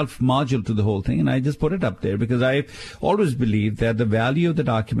do-it-yourself module to the whole thing, and I just put it up there because I've always believed that the value of the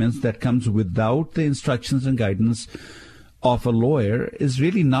documents that comes without the instructions and guidance of a lawyer is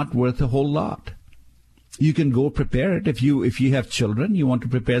really not worth a whole lot. You can go prepare it. If you have children, you want to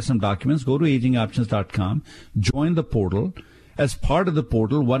prepare some documents, go to agingoptions.com, join the portal. As part of the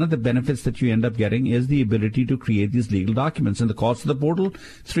portal, one of the benefits that you end up getting is the ability to create these legal documents. And the cost of the portal,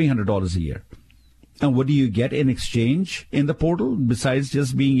 $300 a year. And what do you get in exchange in the portal besides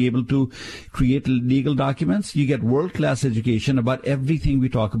just being able to create legal documents? You get world-class education about everything we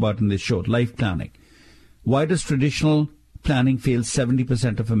talk about in this show, life planning. Why does traditional planning fail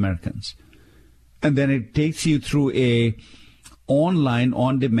 70% of Americans? And then it takes you through a online,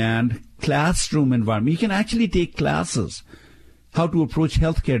 on-demand classroom environment. You can actually take classes. How to approach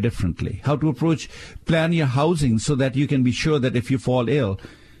healthcare differently. How to plan your housing so that you can be sure that if you fall ill,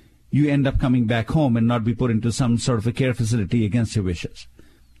 you end up coming back home and not be put into some sort of a care facility against your wishes.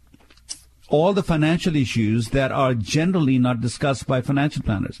 All the financial issues that are generally not discussed by financial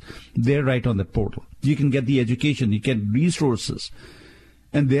planners, they're right on that portal. You can get the education, you get resources.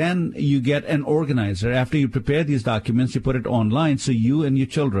 And then you get an organizer. After you prepare these documents, you put it online so you and your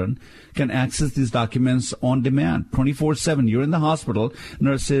children can access these documents on demand, 24/7. You're in the hospital.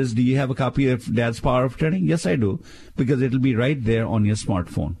 Nurse says, do you have a copy of Dad's power of attorney? Yes, I do, because it'll be right there on your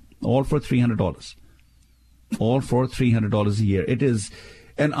smartphone, all for $300. All for $300 a year. It is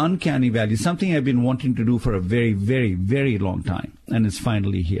an uncanny value, something I've been wanting to do for a very, very, very long time, and it's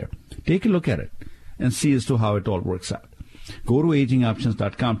finally here. Take a look at it and see as to how it all works out. Go to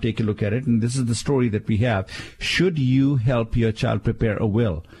agingoptions.com, take a look at it, and this is the story that we have. Should you help your child prepare a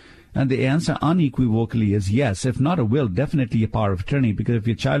will? And the answer unequivocally is yes. If not a will, definitely a power of attorney, because if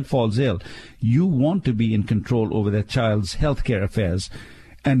your child falls ill, you want to be in control over that child's healthcare affairs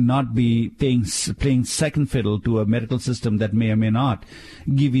and not be playing second fiddle to a medical system that may or may not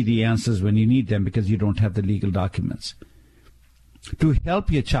give you the answers when you need them because you don't have the legal documents. To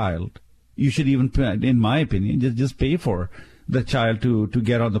help your child, you should even, in my opinion, just pay for the child to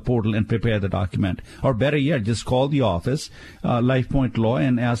get on the portal and prepare the document. Or better yet, just call the office, LifePoint Law,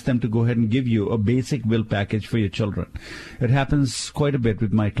 and ask them to go ahead and give you a basic will package for your children. It happens quite a bit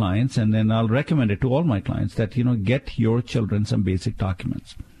with my clients, and then I'll recommend it to all my clients that, get your children some basic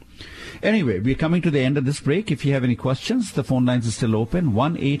documents. Anyway, we're coming to the end of this break. If you have any questions, the phone lines are still open.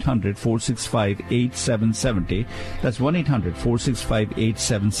 1-800-465-8770. That's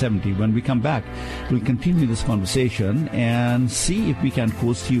 1-800-465-8770. When we come back, we'll continue this conversation and see if we can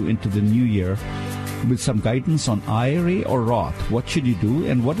coast you into the new year with some guidance on IRA or Roth. What should you do,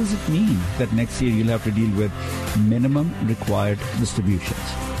 and what does it mean that next year you'll have to deal with minimum required distributions?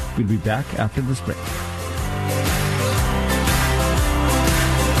 We'll be back after this break.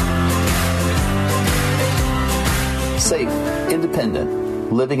 Safe,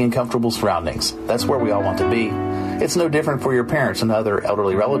 independent, living in comfortable surroundings. That's where we all want to be. It's no different for your parents and other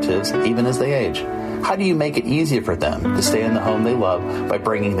elderly relatives, even as they age. How do you make it easier for them to stay in the home they love by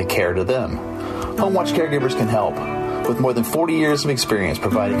bringing the care to them? HomeWatch Caregivers can help. With more than 40 years of experience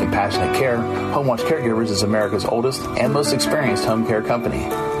providing compassionate care, HomeWatch Caregivers is America's oldest and most experienced home care company.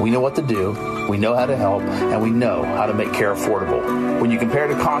 We know what to do, we know how to help, and we know how to make care affordable. When you compare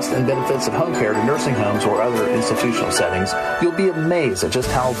the costs and benefits of home care to nursing homes or other institutional settings, you'll be amazed at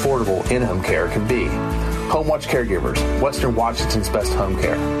just how affordable in-home care can be. HomeWatch Caregivers, Western Washington's best home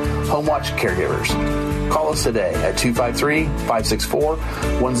care. HomeWatch Caregivers. Call us today at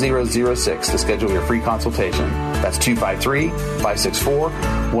 253-564-1006 to schedule your free consultation. That's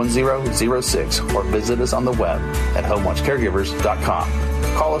 253-564-1006, or visit us on the web at homewatchcaregivers.com.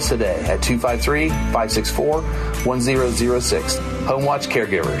 Call us today at 253-564-1006. HomeWatch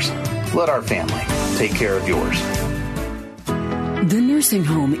Caregivers. Let our family take care of yours. The nursing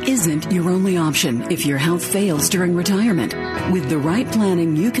home isn't your only option if your health fails during retirement. With the right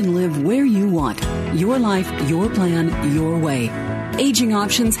planning, you can live where you want. Your life, your plan, your way. Aging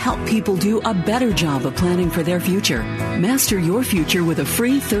Options help people do a better job of planning for their future. Master your future with a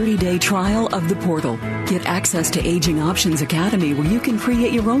free 30-day trial of the portal. Get access to Aging Options Academy, where you can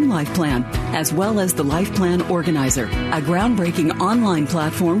create your own life plan, as well as the Life Plan Organizer, a groundbreaking online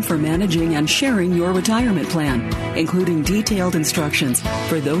platform for managing and sharing your retirement plan, including detailed instructions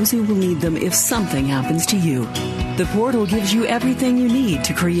for those who will need them if something happens to you. The portal gives you everything you need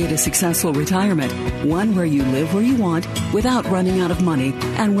to create a successful retirement, one where you live where you want without running out of money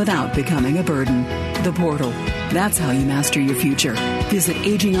and without becoming a burden. The portal. That's how you master your future. Visit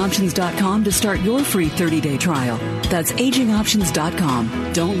agingoptions.com to start your free 30-day trial. That's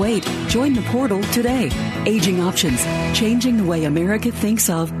agingoptions.com. Don't wait. Join the portal today. Aging Options, changing the way America thinks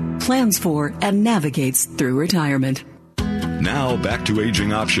of, plans for, and navigates through retirement. Now back to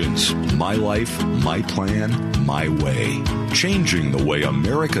Aging Options. My life, my plan, my way. Changing the way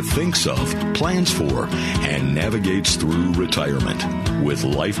America thinks of, plans for, and navigates through retirement. With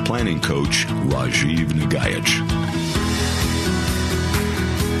life planning coach Rajiv Nagaich.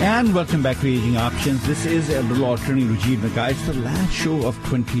 And welcome back to Aging Options. This is elder law attorney Rajiv Nagaich. It's the last show of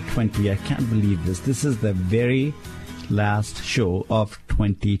 2020. I can't believe this. This is the very last show of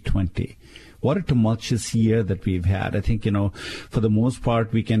 2020. What a tumultuous year that we've had. I think, for the most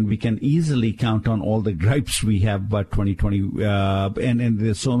part, we can easily count on all the gripes we have about 2020. And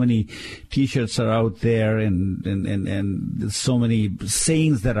there's so many T-shirts are out there and there's so many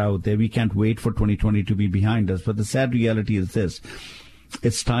sayings that are out there. We can't wait for 2020 to be behind us. But the sad reality is this.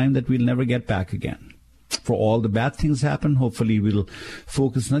 It's time that we'll never get back again. For all the bad things happen, hopefully we'll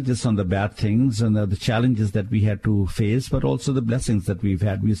focus not just on the bad things and the challenges that we had to face, but also the blessings that we've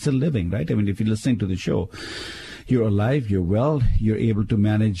had. We're still living, right? I mean, if you're listening to the show, you're alive, you're well, you're able to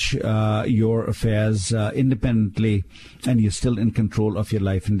manage your affairs independently, and you're still in control of your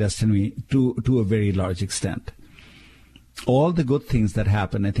life and destiny to a very large extent. all the good things that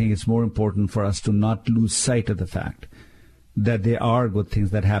happen, I think it's more important for us to not lose sight of the fact that there are good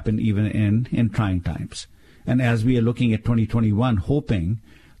things that happen even in trying times. And as we are looking at 2021, hoping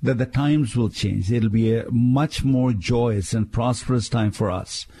that the times will change, it'll be a much more joyous and prosperous time for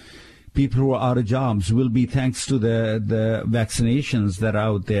us. People who are out of jobs will be, thanks to the vaccinations that are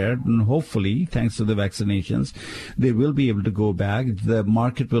out there, and hopefully, thanks to the vaccinations, they will be able to go back. The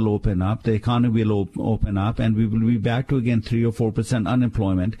market will open up, the economy will open up, and we will be back to, again, 3 or 4%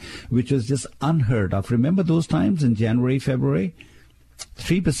 unemployment, which was just unheard of. Remember those times in January, February?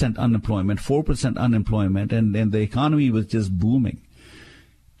 3% unemployment, 4% unemployment, and the economy was just booming.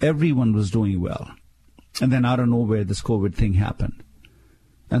 Everyone was doing well. And then out of nowhere, this COVID thing happened.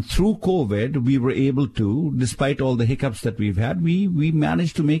 And through COVID, we were able to, despite all the hiccups that we've had, we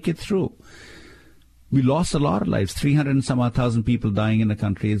managed to make it through. We lost a lot of lives, 300 and some odd thousand people dying in the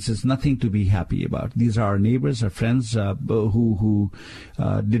country. It's just nothing to be happy about. These are our neighbors, our friends who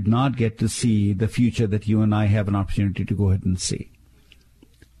did not get to see the future that you and I have an opportunity to go ahead and see.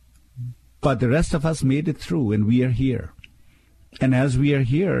 But the rest of us made it through, and we are here. And as we are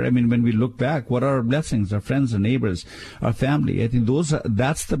here, I mean, when we look back, what are our blessings? Our friends, our neighbors, our family. I think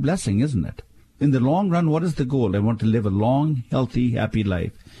that's the blessing, isn't it? In the long run, what is the goal? I want to live a long, healthy, happy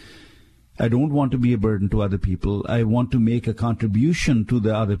life. I don't want to be a burden to other people. I want to make a contribution to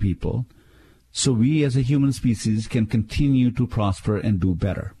the other people so we as a human species can continue to prosper and do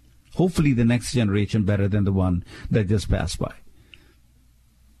better. Hopefully the next generation better than the one that just passed by.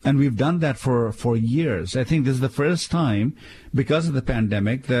 And we've done that for years. I think this is the first time, because of the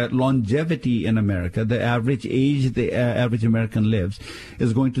pandemic, the longevity in America, the average age the average American lives,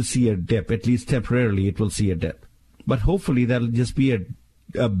 is going to see a dip. At least temporarily, it will see a dip. But hopefully that'll just be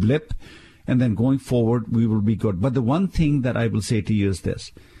a blip, and then going forward, we will be good. But the one thing that I will say to you is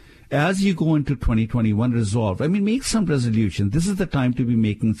this. As you go into 2021, make some resolutions. This is the time to be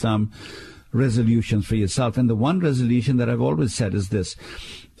making some resolutions for yourself. And the one resolution that I've always said is this.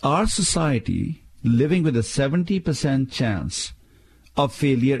 Our society, living with a 70% chance of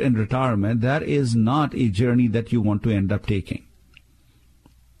failure and retirement, that is not a journey that you want to end up taking.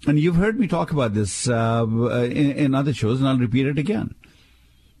 And you've heard me talk about this in other shows, and I'll repeat it again.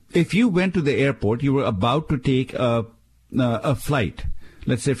 If you went to the airport, you were about to take a flight,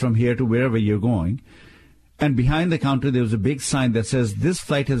 let's say from here to wherever you're going, and behind the counter there was a big sign that says, this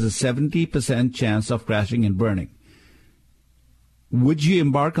flight has a 70% chance of crashing and burning. Would you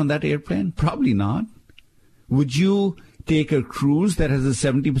embark on that airplane? Probably not. Would you take a cruise that has a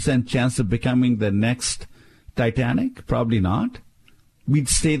 70% chance of becoming the next Titanic? Probably not. We'd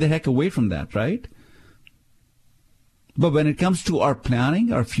stay the heck away from that, right? But when it comes to our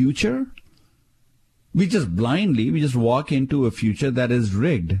planning, our future, we just walk into a future that is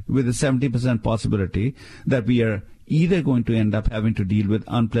rigged with a 70% possibility that we are either going to end up having to deal with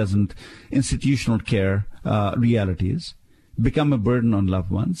unpleasant institutional care realities, become a burden on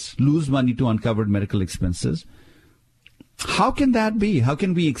loved ones, lose money to uncovered medical expenses. How can that be? How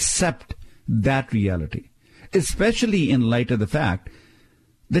can we accept that reality? Especially in light of the fact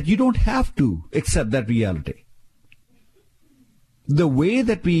that you don't have to accept that reality. The way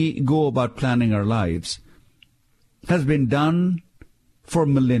that we go about planning our lives has been done for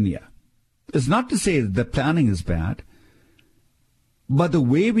millennia. It's not to say that planning is bad, but the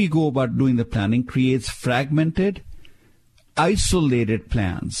way we go about doing the planning creates fragmented, isolated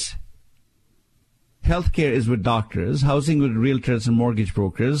plans. Healthcare is with doctors, housing with realtors and mortgage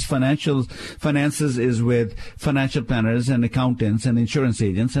brokers, finances is with financial planners and accountants and insurance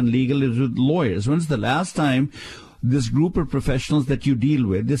agents, and legal is with lawyers. When's the last time this group of professionals that you deal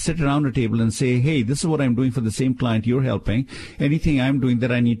with, they sit around a table and say, hey, this is what I'm doing for the same client you're helping, anything I'm doing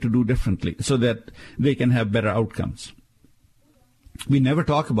that I need to do differently so that they can have better outcomes? We never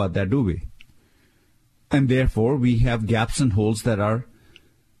talk about that, do we? And therefore, we have gaps and holes that are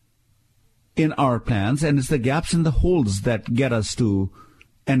in our plans, and it's the gaps and the holes that get us to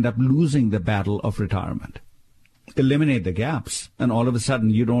end up losing the battle of retirement. Eliminate the gaps, and all of a sudden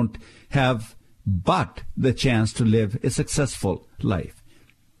you don't have but the chance to live a successful life.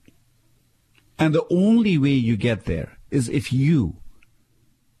 And the only way you get there is if you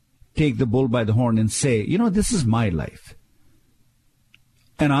take the bull by the horn and say, this is my life.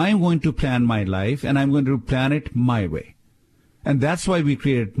 And I'm going to plan my life, and I'm going to plan it my way. And that's why we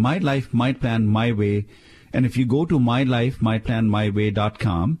created My Life, My Plan, My Way. And if you go to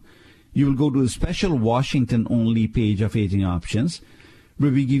mylifemyplanmyway.com, you will go to a special Washington-only page of Aging Options, where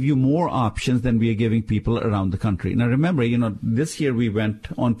we give you more options than we are giving people around the country. Now, remember, this year we went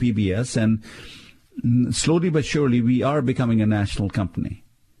on PBS, and slowly but surely we are becoming a national company.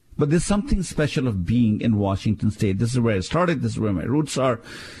 But there's something special of being in Washington State. This is where I started. This is where my roots are.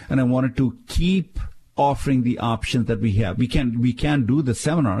 And I wanted to keep offering the options that we have. We can do the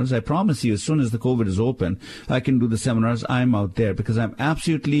seminars. I promise you, as soon as the COVID is open, I can do the seminars. I'm out there because I'm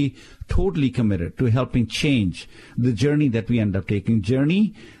absolutely, totally committed to helping change the journey that we end up taking.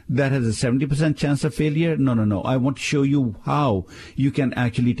 Journey that has a 70% chance of failure? No. I want to show you how you can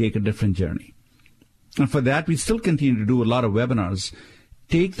actually take a different journey. And for that, we still continue to do a lot of webinars.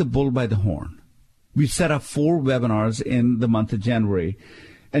 Take the bull by the horn. We've set up 4 webinars in the month of January,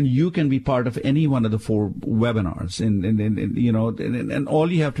 and you can be part of any one of the 4 webinars. And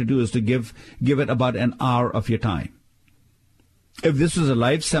all you have to do is to give it about an hour of your time. If this was a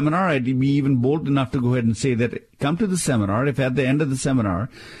live seminar, I'd be even bold enough to go ahead and say that come to the seminar. If at the end of the seminar,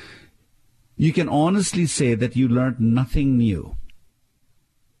 you can honestly say that you learned nothing new,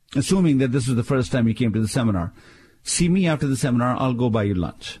 assuming that this was the first time you came to the seminar. See me after the seminar, I'll go buy you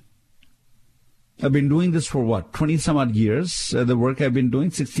lunch. I've been doing this for 20-some-odd years, the work I've been doing,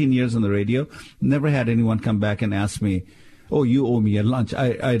 16 years on the radio. Never had anyone come back and ask me, oh, you owe me a lunch.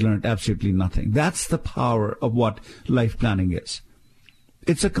 I learned absolutely nothing. That's the power of what life planning is.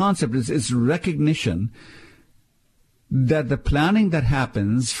 It's a concept. It's recognition that the planning that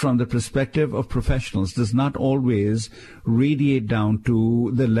happens from the perspective of professionals does not always radiate down to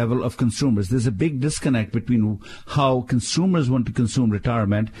the level of consumers. There's a big disconnect between how consumers want to consume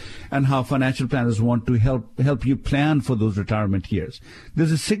retirement and how financial planners want to help you plan for those retirement years.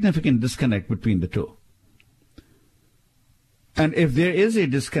 There's a significant disconnect between the two. And if there is a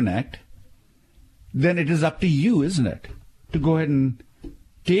disconnect, then it is up to you, isn't it, to go ahead and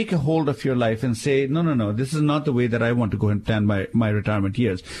take a hold of your life and say, no, this is not the way that I want to go and plan my retirement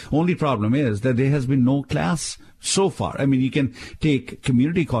years. Only problem is that there has been no class so far. I mean, you can take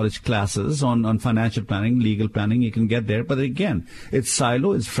community college classes on financial planning, legal planning. You can get there. But again, it's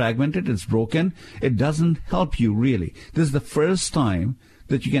silo, it's fragmented, it's broken. It doesn't help you really. This is the first time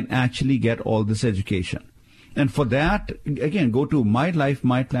that you can actually get all this education. And for that, again, go to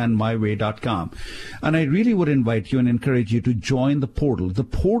mylifemyplanmyway.com. And I really would invite you and encourage you to join the portal. The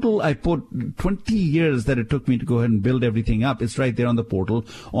portal, I put 20 years that it took me to go ahead and build everything up. It's right there on the portal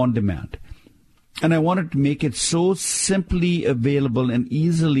on demand. And I wanted to make it so simply available and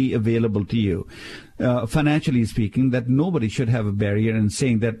easily available to you, financially speaking, that nobody should have a barrier in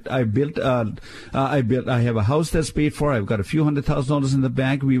saying that I have a house that's paid for. I've got a few $100,000 in the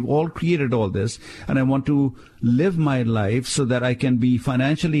bank. We've all created all this, and I want to live my life so that I can be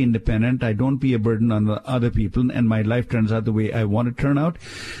financially independent. I don't be a burden on other people, and my life turns out the way I want it to turn out.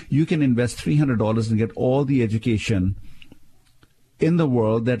 You can invest $300 and get all the education in the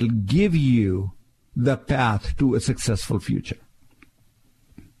world that will give you the path to a successful future.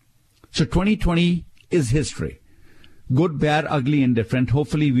 So 2020 is history. Good, bad, ugly, indifferent.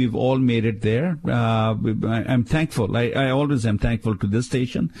 Hopefully we've all made it there. I'm thankful. I always am thankful to this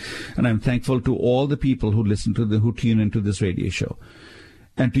station, and I'm thankful to all the people who who tune into this radio show.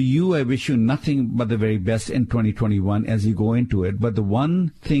 And to you, I wish you nothing but the very best in 2021 as you go into it. But the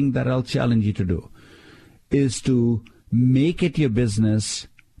one thing that I'll challenge you to do is to make it your business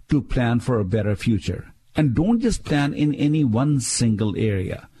to plan for a better future. And don't just plan in any one single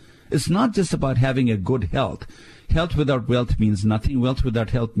area. It's not just about having a good health. Health without wealth means nothing. Wealth without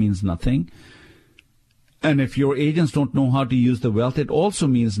health means nothing. And if your agents don't know how to use the wealth, it also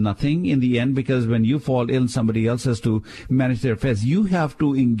means nothing in the end, because when you fall ill, somebody else has to manage their affairs. You have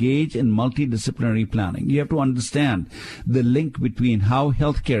to engage in multidisciplinary planning. You have to understand the link between how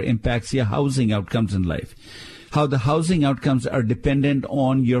healthcare impacts your housing outcomes in life, how the housing outcomes are dependent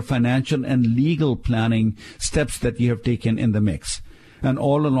on your financial and legal planning steps that you have taken in the mix. And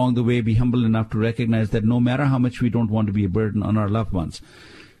all along the way, be humble enough to recognize that no matter how much we don't want to be a burden on our loved ones,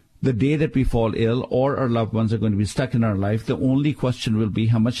 the day that we fall ill or our loved ones are going to be stuck in our life, the only question will be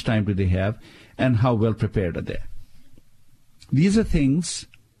how much time do they have and how well prepared are they. These are things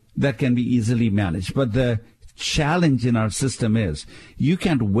that can be easily managed, but the challenge in our system is you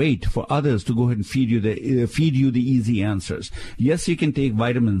can't wait for others to go ahead and feed you the easy answers. Yes, you can take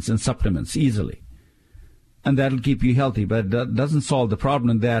vitamins and supplements easily, and that'll keep you healthy, but that doesn't solve the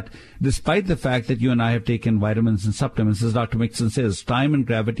problem that despite the fact that you and I have taken vitamins and supplements, as Dr. Mixon says, time and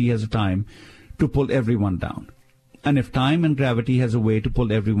gravity has a time to pull everyone down. And if time and gravity has a way to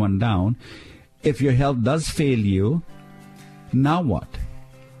pull everyone down, if your health does fail you, now what?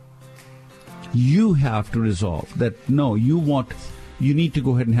 You have to resolve that, no, you need to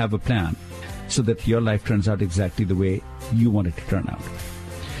go ahead and have a plan so that your life turns out exactly the way you want it to turn out.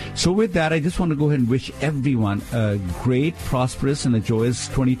 So with that, I just want to go ahead and wish everyone a great, prosperous, and a joyous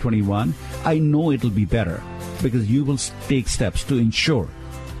 2021. I know it'll be better because you will take steps to ensure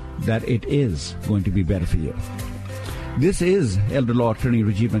that it is going to be better for you. This is Elder Law Attorney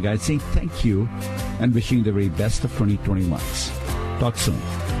Rajiv Nagai saying thank you and wishing you the very best of 2021. Talk soon.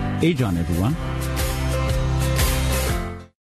 Age on, everyone.